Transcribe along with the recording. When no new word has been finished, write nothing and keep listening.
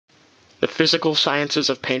Physical sciences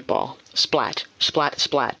of paintball. Splat, splat,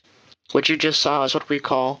 splat. What you just saw is what we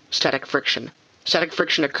call static friction. Static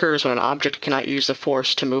friction occurs when an object cannot use the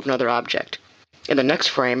force to move another object. In the next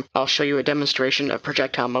frame, I'll show you a demonstration of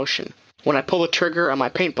projectile motion. When I pull the trigger on my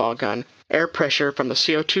paintball gun, air pressure from the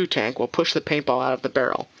CO2 tank will push the paintball out of the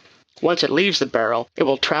barrel. Once it leaves the barrel, it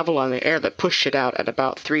will travel on the air that pushed it out at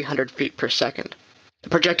about 300 feet per second. The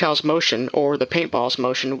projectile's motion, or the paintball's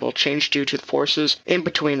motion, will change due to the forces in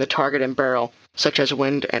between the target and barrel, such as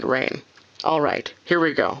wind and rain. Alright, here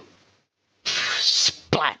we go.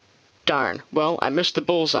 Splat! Darn, well, I missed the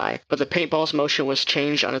bullseye, but the paintball's motion was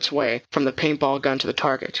changed on its way from the paintball gun to the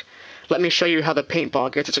target. Let me show you how the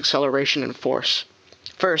paintball gets its acceleration and force.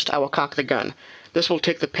 First, I will cock the gun. This will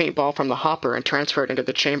take the paintball from the hopper and transfer it into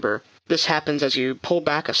the chamber. This happens as you pull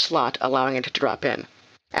back a slot, allowing it to drop in.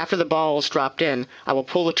 After the ball is dropped in, I will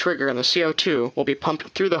pull the trigger and the CO2 will be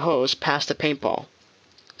pumped through the hose past the paintball.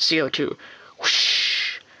 CO2.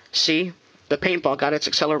 Whoosh! See? The paintball got its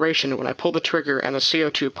acceleration when I pulled the trigger and the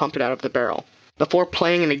CO2 pumped it out of the barrel. Before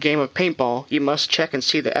playing in a game of paintball, you must check and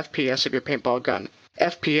see the FPS of your paintball gun.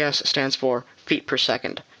 FPS stands for feet per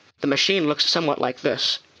second. The machine looks somewhat like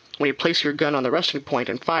this. When you place your gun on the resting point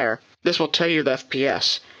and fire, this will tell you the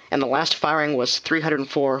FPS, and the last firing was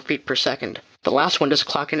 304 feet per second. The last one just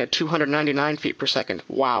clocked in at 299 feet per second.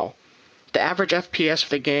 Wow. The average FPS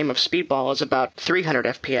for the game of speedball is about 300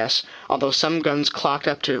 FPS, although some guns clocked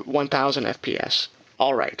up to 1000 FPS.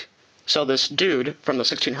 Alright, so this dude from the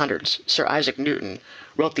 1600s, Sir Isaac Newton,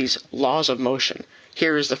 wrote these laws of motion.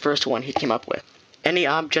 Here is the first one he came up with. Any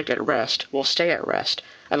object at rest will stay at rest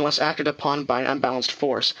unless acted upon by an unbalanced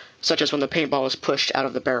force, such as when the paintball is pushed out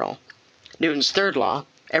of the barrel. Newton's third law,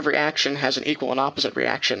 every action has an equal and opposite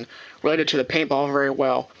reaction, related to the paintball very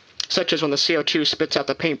well, such as when the CO2 spits out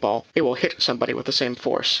the paintball, it will hit somebody with the same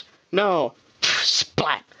force. No!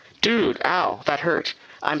 Splat! Dude, ow, that hurt.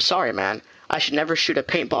 I'm sorry, man. I should never shoot a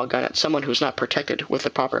paintball gun at someone who's not protected with the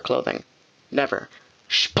proper clothing. Never.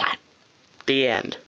 Splat! The end.